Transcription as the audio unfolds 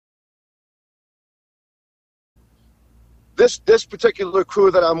This particular crew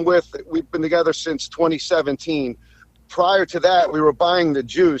that I'm with, we've been together since 2017. Prior to that, we were buying the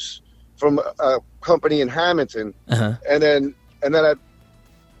juice from a company in Hamilton, and then I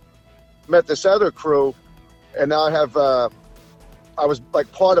met this other crew, and now I have. I was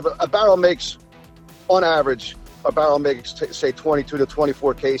like part of a barrel makes, on average, say 22 to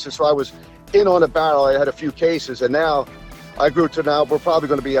 24 cases. So I was in on a barrel. I had a few cases, and now I grew to now we're probably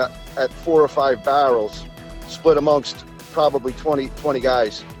going to be at 4 or 5 barrels, split amongst probably 20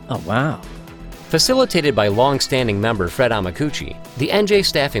 guys. Oh, wow. Facilitated by long-standing member Fred Amakuchi, the NJ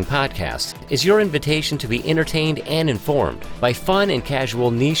Staffing Podcast is your invitation to be entertained and informed by fun and casual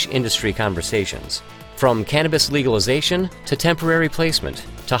niche industry conversations. From cannabis legalization to temporary placement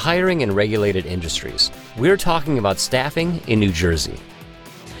to hiring in regulated industries, we're talking about staffing in New Jersey.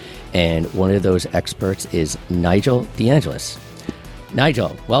 And one of those experts is Nigel DeAngelis.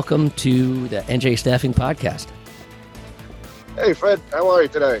 Nigel, welcome to the NJ Staffing Podcast. Hey, Fred, how are you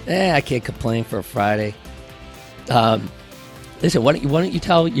today? I can't complain for a Friday. Listen, why don't you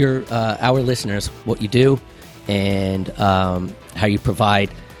tell our listeners what you do and how you provide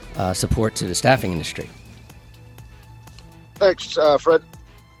support to the staffing industry? Thanks, Fred.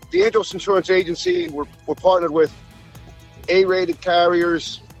 DeAngelis Insurance Agency, we're partnered with A-rated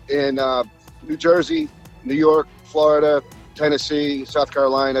carriers in New Jersey, New York, Florida, Tennessee, South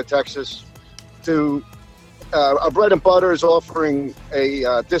Carolina, Texas. Our bread and butter is offering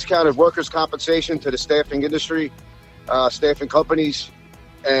a discounted workers' compensation to the staffing industry, staffing companies,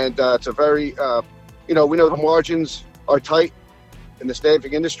 and it's a very, we know the margins are tight in the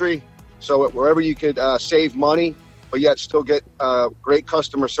staffing industry, so wherever you could save money, but yet still get great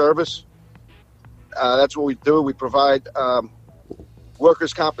customer service, that's what we do. We provide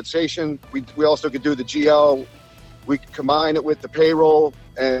workers' compensation. We also could do the GL. We combine it with the payroll,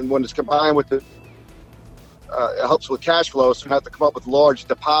 and when it's combined with it helps with cash flow, so you don't have to come up with large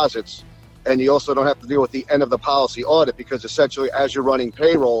deposits, and you also don't have to deal with the end of the policy audit, because essentially as you're running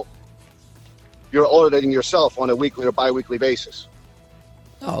payroll, you're auditing yourself on a weekly or bi-weekly basis.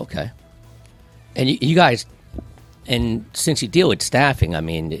 Oh, okay. And you guys, and since you deal with staffing, I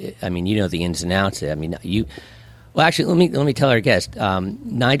mean, you know the ins and outs. Well, actually, let me tell our guest.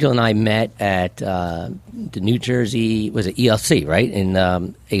 Nigel and I met at the New Jersey, was it ELC, right,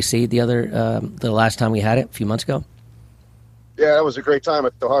 in AC the last time we had it a few months ago. Yeah, that was a great time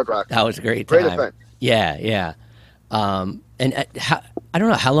at the Hard Rock. That was a great time. Great event. Yeah. And I don't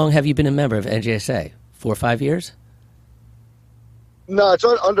know, how long have you been a member of NJSA? 4 or 5 years? No, it's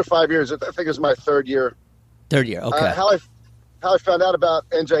under 5 years. I think it's my third year. Third year, okay. How I found out about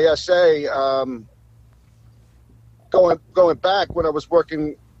NJSA. Going back when I was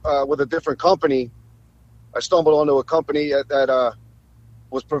working with a different company, I stumbled onto a company that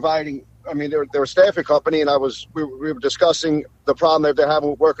was providing. I mean, they're a staffing company, and we were discussing the problem that they're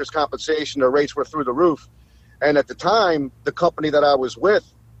having with workers' compensation. Their rates were through the roof, and at the time, the company that I was with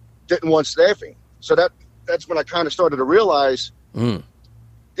didn't want staffing. So that's when I kind of started to realize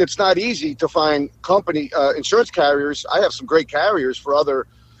it's not easy to find insurance carriers. I have some great carriers for other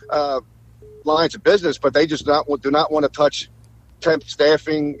lines of business, but they just do not want to touch temp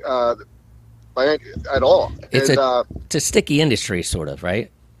staffing at all. It's a sticky industry, sort of,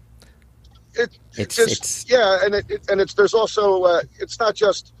 right? There's also it's not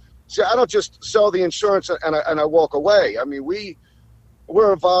just. See, I don't just sell the insurance and I walk away. I mean,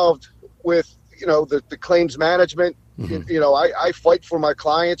 we're involved with the claims management. Mm-hmm. I fight for my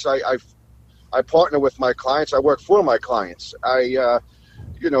clients. I partner with my clients. I work for my clients.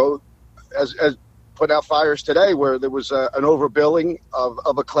 As put out fires today where there was an overbilling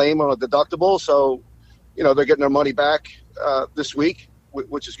of a claim on a deductible. So, they're getting their money back this week,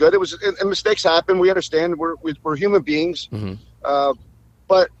 which is good. And mistakes happen. We understand we're human beings. Mm-hmm.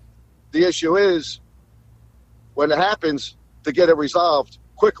 But the issue is when it happens to get it resolved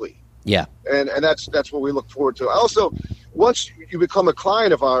quickly. Yeah. And that's what we look forward to. Also, once you become a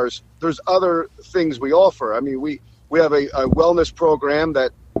client of ours, there's other things we offer. I mean, we have a wellness program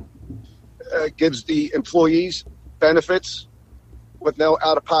that gives the employees benefits with no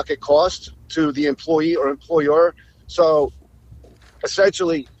out-of-pocket cost to the employee or employer. So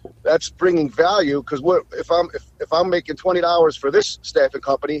essentially, that's bringing value, because if I'm making $20 for this staffing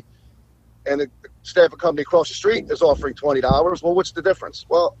company, and the staffing company across the street is offering $20, well, what's the difference?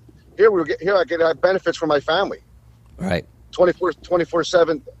 Well, here I get benefits for my family. Right.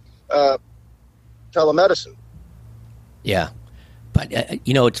 24/7 telemedicine. Yeah, but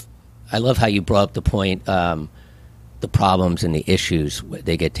I love how you brought up the point, the problems and the issues,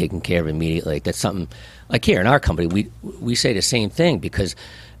 they get taken care of immediately. That's something like here in our company, we say the same thing, because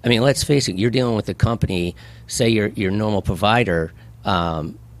I mean, let's face it. You're dealing with a company. Say your normal provider.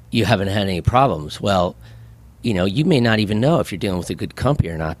 You haven't had any problems. Well, you may not even know if you're dealing with a good company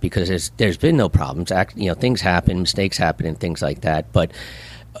or not because there's been no problems. Things happen, mistakes happen, and things like that. But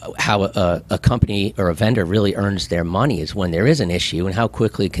how a company or a vendor really earns their money is when there is an issue, and how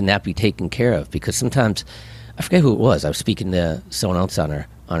quickly can that be taken care of? Because sometimes, I forget who it was. I was speaking to someone else on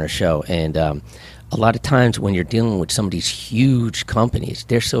our show, and a lot of times when you're dealing with some of these huge companies,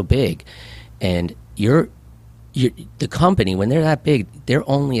 they're so big, and the company, when they're that big, they're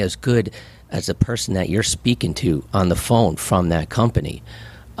only as good as the person that you're speaking to on the phone from that company.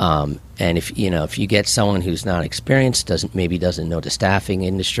 And if you get someone who's not experienced, doesn't know the staffing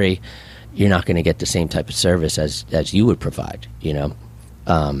industry, you're not going to get the same type of service as you would provide.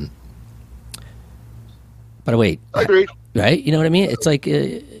 By the way, Agreed. right? You know what I mean? It's like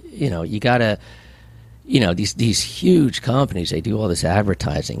you gotta, these huge companies, they do all this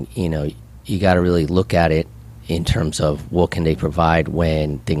advertising. You got to really look at it in terms of what can they provide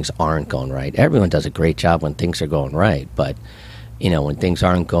when things aren't going right. Everyone does a great job when things are going right, but when things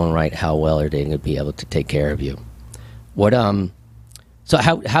aren't going right, how well are they going to be able to take care of you? So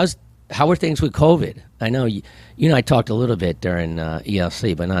how are things with COVID? I know you and I talked a little bit during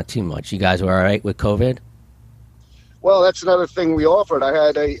ELC, but not too much. You guys were all right with COVID? Well, that's another thing we offered.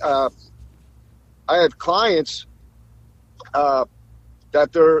 I had clients that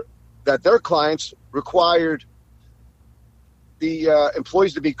their clients required the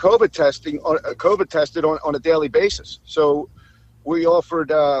employees to be COVID tested on a daily basis. So we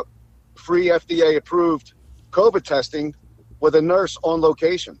offered free FDA approved COVID testing with a nurse on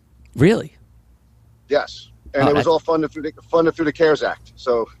location. Really? Yes, and it was all funded through the CARES Act.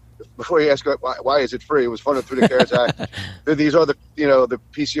 So before you ask why is it free, it was funded through the CARES Act. These are the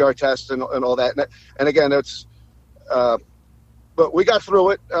PCR tests and all that. And again, it's but we got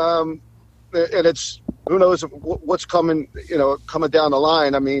through it. And it's, who knows what's coming down the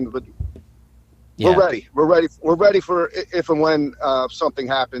line. I mean, but we're ready. We're ready for if and when something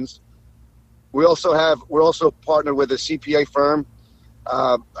happens. We're also partnered with a CPA firm.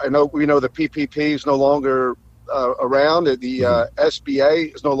 We know the PPP is no longer around. The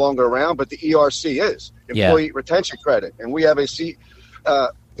SBA is no longer around, but the ERC is, Employee Retention Credit, and we have a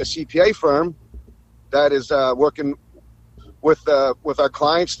CPA firm that is working with our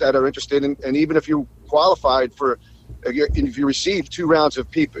clients that are interested in, and even if you qualified if you receive 2 rounds of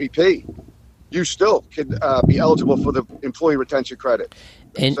PPP, you still could be eligible for the Employee Retention Credit.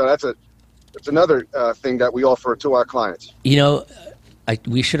 And so that's another thing that we offer to our clients.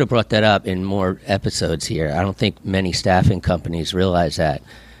 We should have brought that up in more episodes here. I don't think many staffing companies realize that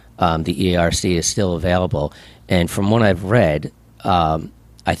the ERC is still available. And from what I've read,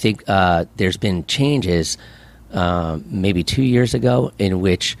 I think there's been changes maybe 2 years ago in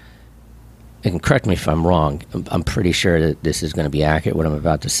which, and correct me if I'm wrong, I'm pretty sure that this is going to be accurate, what I'm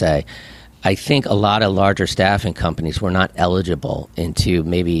about to say. I think a lot of larger staffing companies were not eligible into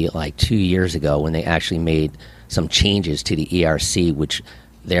maybe like 2 years ago when they actually made some changes to the ERC, which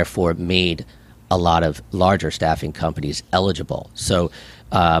therefore made a lot of larger staffing companies eligible. So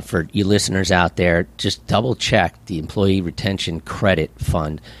for you listeners out there, just double check the Employee Retention Credit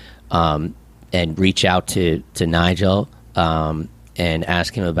Fund and reach out to Nigel and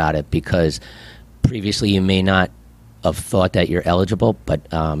ask him about it, because previously you may not have thought that you're eligible, but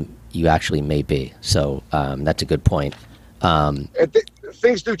you actually may be. So that's a good point.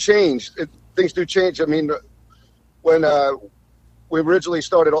 Things do change. Things do change. I mean, when we originally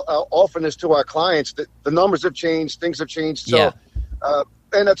started offering this to our clients, the numbers have changed, things have changed. So,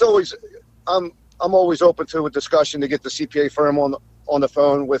 and that's always, I'm always open to a discussion to get the CPA firm on the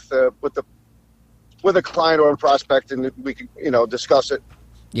phone with a client or a prospect, and we can discuss it.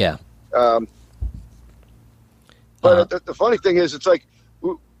 Yeah. But the funny thing is, it's like,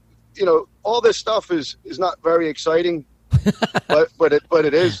 all this stuff is not very exciting, but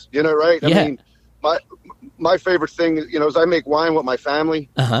it is, right? Yeah. I mean, my favorite thing, is I make wine with my family,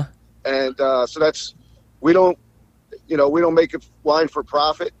 and so that's, we don't make wine for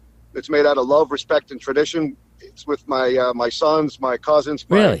profit. It's made out of love, respect, and tradition. It's with my sons, my cousins,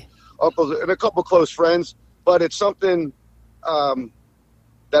 my uncles, and a couple close friends. But it's something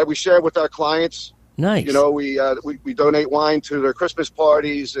that we share with our clients. Nice. We donate wine to their Christmas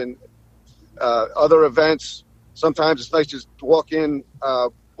parties and other events. Sometimes it's nice just to walk in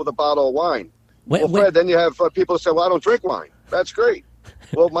with a bottle of wine. Fred, then you have people say, well, I don't drink wine. That's great.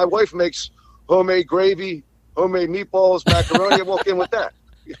 Well, my wife makes homemade gravy, homemade meatballs, macaroni. I walk in with that.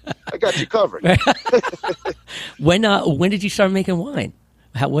 I got you covered. When did you start making wine?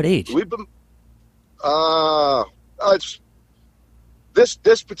 What age? We've been, This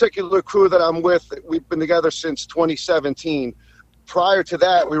particular crew that I'm with, we've been together since 2017. Prior to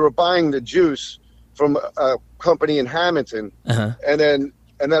that, we were buying the juice from a company in Hamilton, and then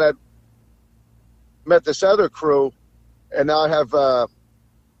I met this other crew, and now I have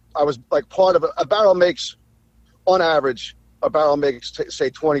I was like part of a barrel makes, on average, a barrel makes say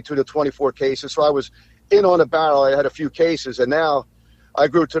 22 to 24 cases. So I was in on a barrel. I had a few cases, and now I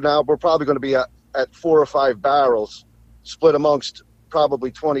grew to now we're probably going to be at 4 or 5 barrels, split amongst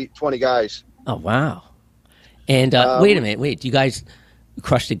probably 20 guys. Oh, wow. And wait a minute. Wait, do you guys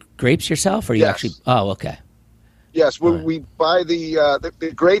crush the grapes yourself, or you Yes. actually? Oh, okay. Yes, we buy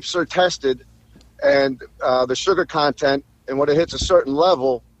the grapes are tested, and the sugar content, and when it hits a certain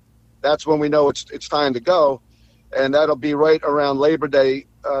level, that's when we know it's time to go, and that'll be right around Labor Day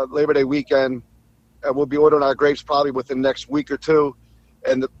weekend. And we'll be ordering our grapes probably within the next week or two,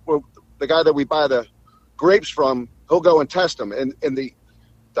 and the guy that we buy the grapes from, he'll go and test them, and the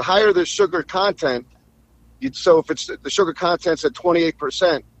higher the sugar content, so if it's the sugar content's at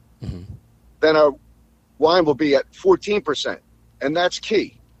 28%, then our wine will be at 14%, and that's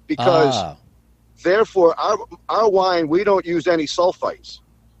key because therefore our wine, we don't use any sulfites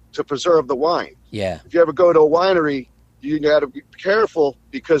to preserve the wine. Yeah. If you ever go to a winery, you got to be careful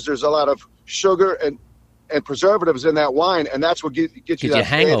because there's a lot of sugar and preservatives in that wine, and that's what gets you that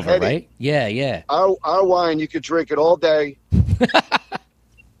hangover, headache. right? Yeah, yeah. Our wine, you could drink it all day,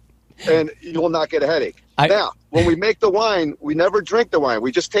 and you will not get a headache. Now, when we make the wine, we never drink the wine.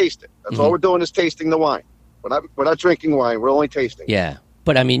 We just taste it. That's all we're doing is tasting the wine. We're not drinking wine. We're only tasting. Yeah,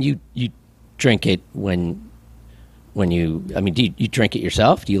 but I mean, you drink it when you. I mean, do you drink it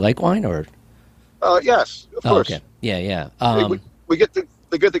yourself? Do you like wine or? Yes, of course. Okay. Yeah, yeah. We get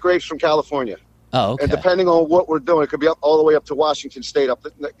the grapes from California. Oh, okay. And depending on what we're doing, it could be all the way up to Washington State.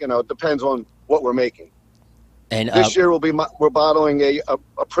 It depends on what we're making. And this year we're bottling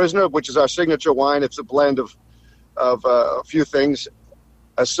a Prisoner, which is our signature wine. It's a blend of a few things,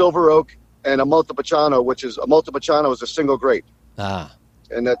 a Silver Oak and a Montepulciano, which is a Montepulciano is a single grape.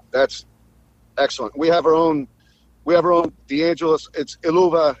 And that's excellent. We have our own DeAngelis. It's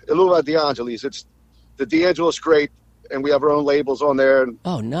Illuva DeAngelis. It's the DeAngelis grape, and we have our own labels on there. And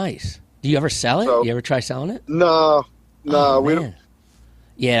oh, nice. Do you ever sell it? So, you ever try selling it? No, we man. don't.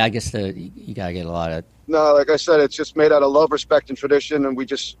 Yeah, I guess you gotta get a lot of. No, like I said, it's just made out of love, respect, and tradition, and we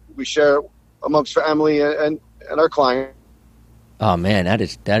share amongst family and our client. Oh man, that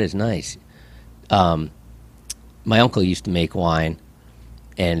is nice. My uncle used to make wine,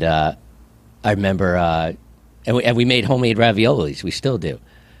 and I remember, and we made homemade raviolis. We still do,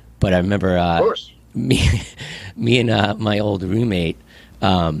 but I remember Of course. me and my old roommate.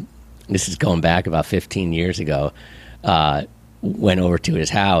 This is going back about 15 years ago. Went over to his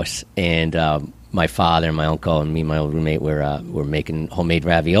house, and my father and my uncle and me and my old roommate were making homemade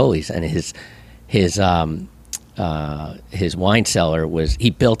raviolis, and his wine cellar he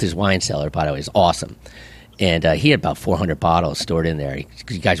built his wine cellar, by the way. It was awesome, and he had about 400 bottles stored in there. You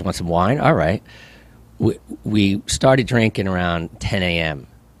guys want some wine? All right. We started drinking around 10 a.m.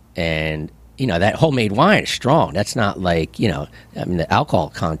 and that homemade wine is strong. That's not like I mean, the alcohol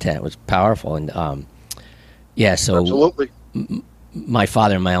content was powerful, and so Absolutely. My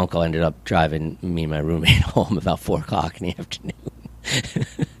father and my uncle ended up driving me and my roommate home about 4 o'clock in the afternoon.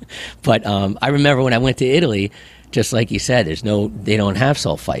 But I remember when I went to Italy, just like you said, they don't have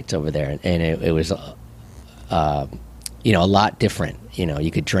sulfites over there, and it was a lot different.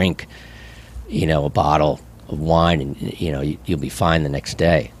 You could drink a bottle of wine, and you'll be fine the next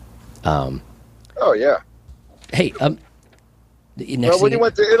day. Oh yeah. Hey, when you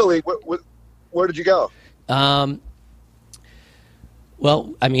went to Italy, where did you go?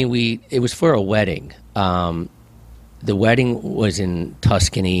 Well, I mean, it was for a wedding. The wedding was in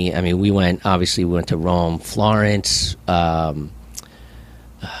Tuscany. I mean, we went to Rome, Florence. Where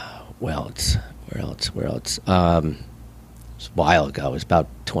else? It was a while ago. It was about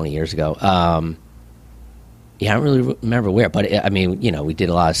 20 years ago. I don't really remember where, but I mean, we did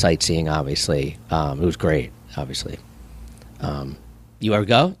a lot of sightseeing. Obviously, it was great. Obviously, you ever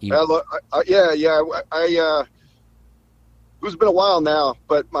go? It's been a while now,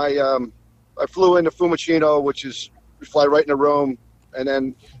 but I flew into Fiumicino, which is we fly right into Rome, and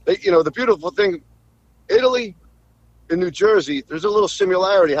then the beautiful thing, Italy and New Jersey, there's a little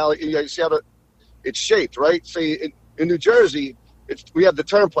similarity how you see how it's shaped, right? See, in New Jersey, we have the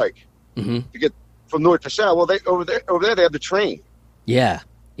turnpike to get from north to south. Well, over there they have the train. Yeah,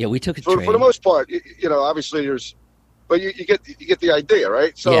 we took a train. For the most part, obviously but you get the idea,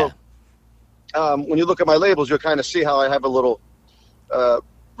 right? So when you look at my labels, you'll kind of see how I have a little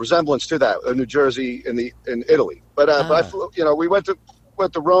resemblance to that, New Jersey in Italy. But I flew, we went to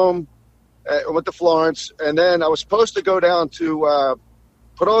Rome, went to Florence, and then I was supposed to go down to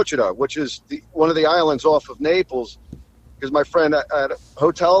Procida, which is one of the islands off of Naples, because my friend at a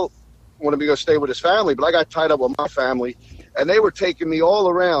hotel wanted me to go stay with his family, but I got tied up with my family, and they were taking me all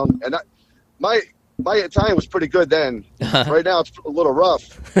around. And my Italian was pretty good then. Right now it's a little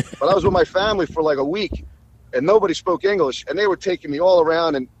rough, but I was with my family for like a week, and nobody spoke English, and they were taking me all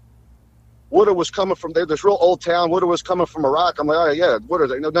around. And water was coming from there. This real old town. Water was coming from a rock. I'm like, oh yeah, water.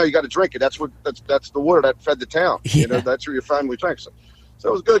 No, you got to drink it. That's the water that fed the town. Yeah. That's where your family drinks. So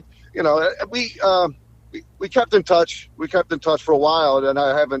it was good. We kept in touch. We kept in touch for a while, and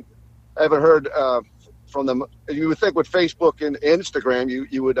I haven't heard from them. You would think with Facebook and Instagram,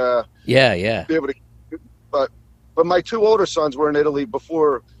 you would be able to. But my two older sons were in Italy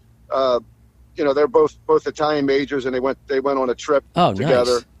before. They're both Italian majors, and they went on a trip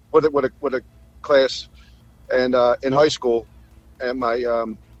together. Nice. With a class, and in high school, and my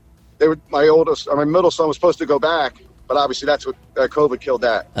middle son was supposed to go back, but obviously that's what COVID killed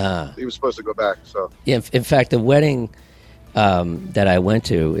that. He was supposed to go back. So yeah, in fact, the wedding that I went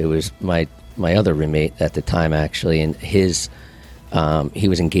to, it was my other roommate at the time actually, and his he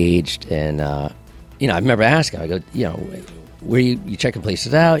was engaged, and I remember asking, I go, where you checking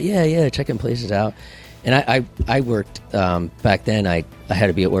places out? Yeah, checking places out. And I worked back then. I had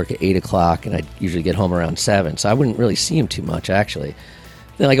to be at work at 8:00, and I'd usually get home around 7, so I wouldn't really see him too much actually.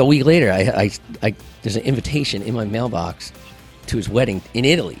 Then like a week later, I there's an invitation in my mailbox to his wedding in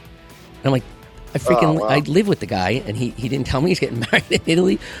Italy, and I'm like, I live with the guy, and he didn't tell me he's getting married in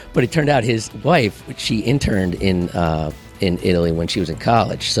Italy, but it turned out his wife, she interned in Italy when she was in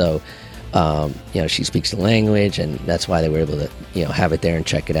college, so she speaks the language, and that's why they were able to have it there and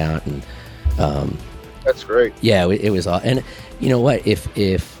check it out. And that's great. Yeah, it was all. And you know what? If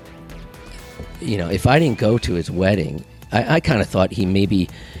I didn't go to his wedding, I kind of thought he maybe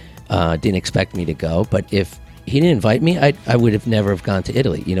didn't expect me to go. But if he didn't invite me, I would have never have gone to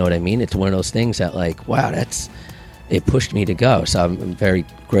Italy. You know what I mean? It's one of those things that like, wow, it pushed me to go. So I'm very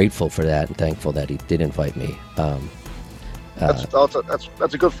grateful for that and thankful that he did invite me. That's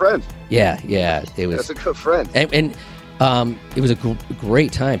a good friend. Yeah, it was. That's a good friend. And it was a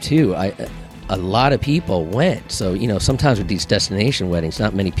great time too. A lot of people went. So, sometimes with these destination weddings,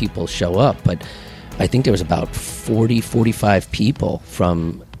 not many people show up, but I think there was about 45 people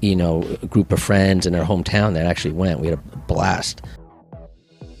from, a group of friends in their hometown that actually went. We had a blast.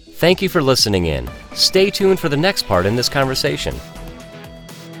 Thank you for listening in. Stay tuned for the next part in this conversation.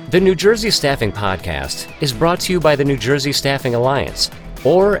 The New Jersey Staffing Podcast is brought to you by the New Jersey Staffing Alliance,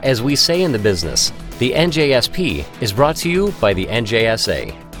 or as we say in the business, the NJSP is brought to you by the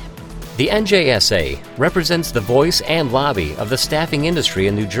NJSA. The NJSA represents the voice and lobby of the staffing industry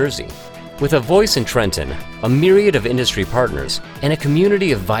in New Jersey. With a voice in Trenton, a myriad of industry partners, and a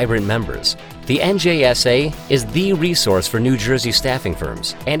community of vibrant members, the NJSA is the resource for New Jersey staffing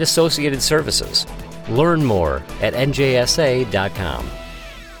firms and associated services. Learn more at njsa.com.